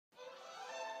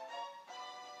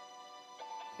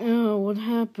What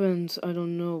happened? I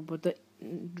don't know, but the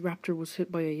raptor was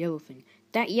hit by a yellow thing.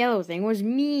 That yellow thing was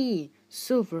me!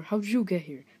 Silver, how'd you get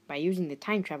here? By using the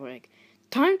time travel egg.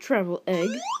 Time travel egg?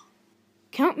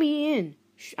 Count me in.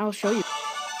 I'll show you.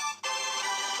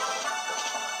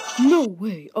 No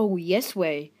way. Oh, yes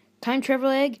way. Time travel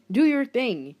egg, do your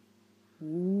thing.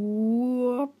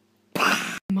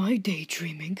 My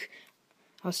daydreaming.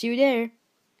 I'll see you there.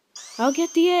 I'll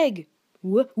get the egg.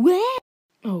 What?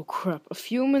 Oh crap, a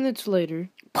few minutes later.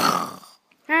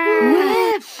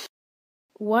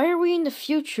 Why are we in the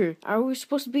future? Are we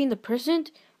supposed to be in the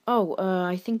present? Oh,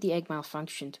 I think the egg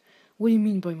malfunctioned. What do you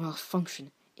mean by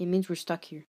malfunction? It means we're stuck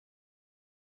here.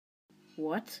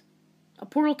 What? A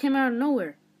portal came out of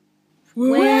nowhere.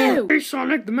 Whoa! Hey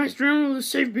Sonic, the Master Emerald is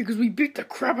safe because we beat the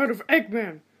crap out of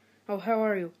Eggman. Oh, how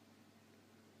are you?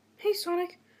 Hey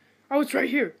Sonic. Oh, it's right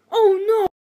here. Oh no!